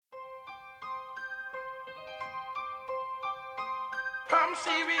I'm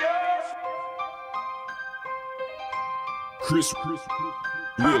serious. Chris I'm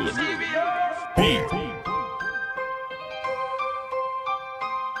Willa serious. B.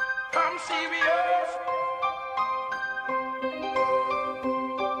 I'm serious.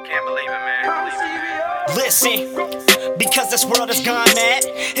 Can't believe it, man. I'm serious. Listen, because this world has gone mad,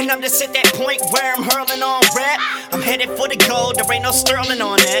 and I'm just at that point where I'm hurling on rap. I'm headed for the gold, there ain't no sterling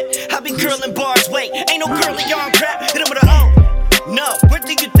on that. I be curling bars, wait, ain't no curly on crap. Hit 'em with a O. No, where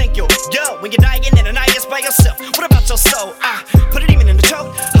do you think you'll go when you're dying in the night just by yourself? What about your soul? I put it even in the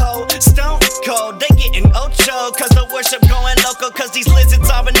choke. Ho, stone cold, they getting ocho, cause the worship going local, cause these lizards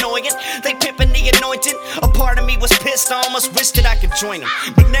are annoying. They pimping the anointing. A part of me was pissed, I almost wished that I could join them.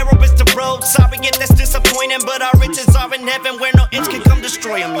 But narrow is the road, sorry if that's disappointing, but our riches are in heaven where no inch can come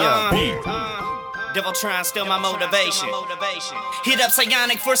destroy them, Devil try and steal my motivation. Hit up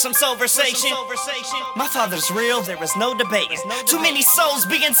Psionic for some soul-versation. My father's real, there is no debating. Too many souls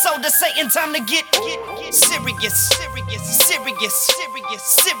being sold to Satan. Time to get serious.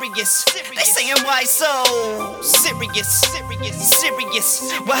 They saying why so serious.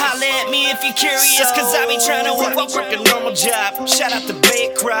 Well, holla at me if you're curious, cause I be trying to work a normal job. Shout out to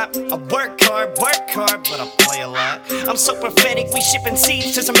Big Crop. I work hard, but I play a lot. I'm so prophetic, we shipping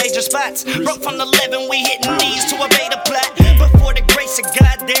seeds to some major spots. Broke from the 11, we hitting knees to a beta plot. But for the grace of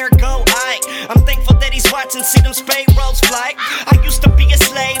God, there go I. I'm thankful that he's watching, see them spade rolls fly. I used to be a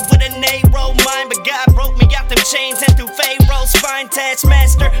slave with an A-roll mind, but God broke me out them chains and through Pharaoh's spine. Task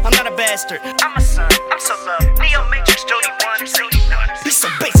master, I'm not a bastard, I'm a son, I'm so loved. Neo Matrix, Jodie He's so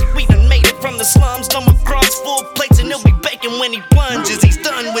basic, we done made it from the slums. No more crumbs, full plates, and he'll be baking when he plunges. He's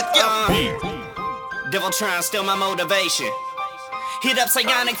done with Devil try and steal my motivation. Hit up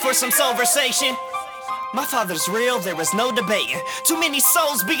Psionic for some soul-versation. My father's real, there is no debating. Too many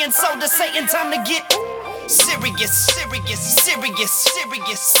souls being sold to Satan. Time to get serious.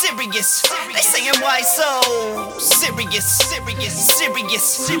 They saying why so serious.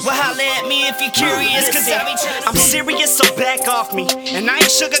 Well, holla at me if you're curious, cause I'm serious, so back off me. And I ain't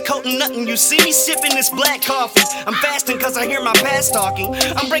sugarcoating nothing, you see me sipping this black coffee. I'm fasting cause I hear my past talking.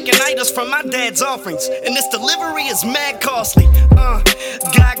 I'm breaking idols from my dad's offerings, and this delivery is mad costly.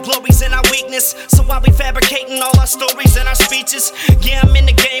 God glories in our weakness, so why we fabricating all our stories and our speeches? Yeah, I'm in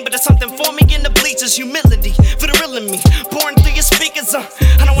the game, but there's something for me in the bleachers. Humility for the real in me, pouring through your speakers. I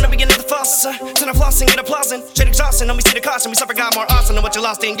don't wanna be another floss, turn a floss and get applausin'. Straight exhausting, don't we see the caution? We suffer God more awesome than what you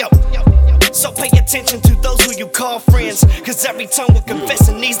lost in, yo. So pay attention to those who you call friends, cause every tongue will confess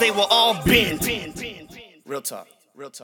in these they will all bend. Real talk.